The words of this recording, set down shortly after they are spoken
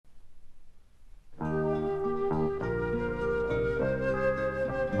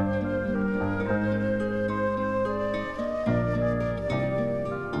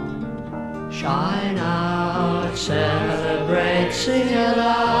out, celebrate, sing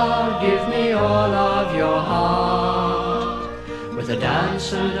aloud, give me all of your heart. With a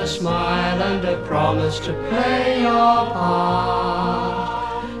dance and a smile and a promise to play your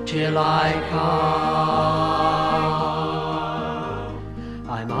part till I come.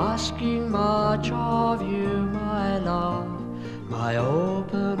 I'm asking much of you, my love. My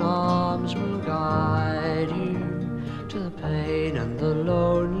open arms will guide you to the pain and the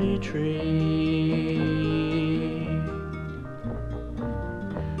lonely tree.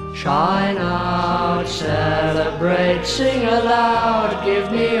 Shine out, celebrate, sing aloud,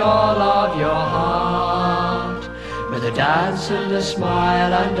 give me all of your heart. With a dance and a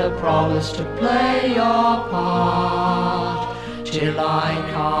smile and a promise to play your part till I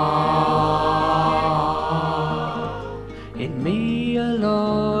come. In me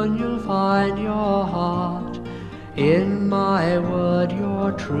alone you'll find your heart, in my word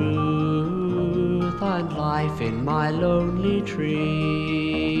your truth, and life in my lonely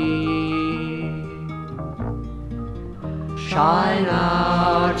tree. Shine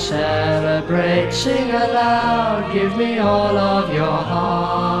out, celebrate, sing aloud, give me all of your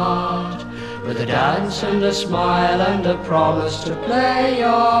heart. With a dance and a smile and a promise to play your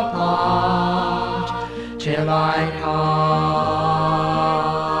part till I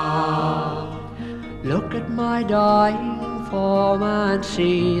come. Look at my dying form and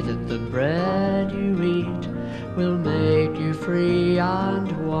see that the bread you eat will make you free and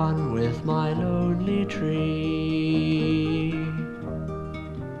one with my lonely tree.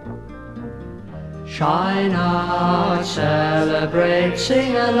 Shine out, celebrate,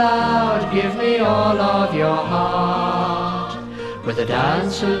 sing aloud, give me all of your heart. With a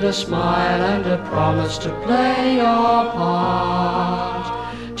dance and a smile and a promise to play your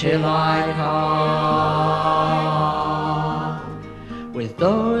part till I come. With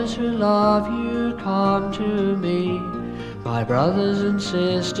those who love you come to me, my brothers and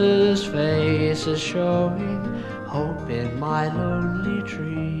sisters' faces showing hope in my lonely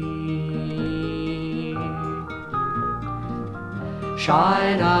tree.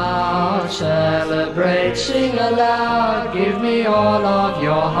 Shine out, celebrate, sing aloud, give me all of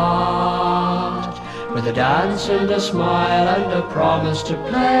your heart. With a dance and a smile and a promise to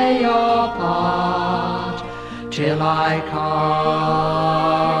play your part till I come.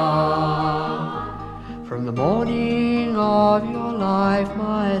 From the morning of your life,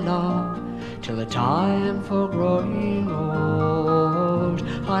 my love, till the time for growing old,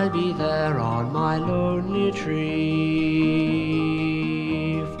 I'll be there on my lonely tree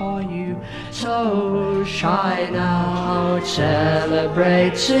for you. So shine out,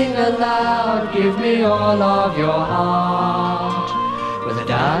 celebrate, sing aloud, give me all of your heart. With a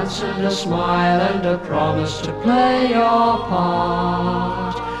dance and a smile and a promise to play your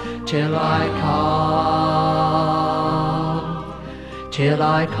part till I come, till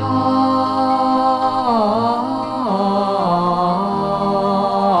I come.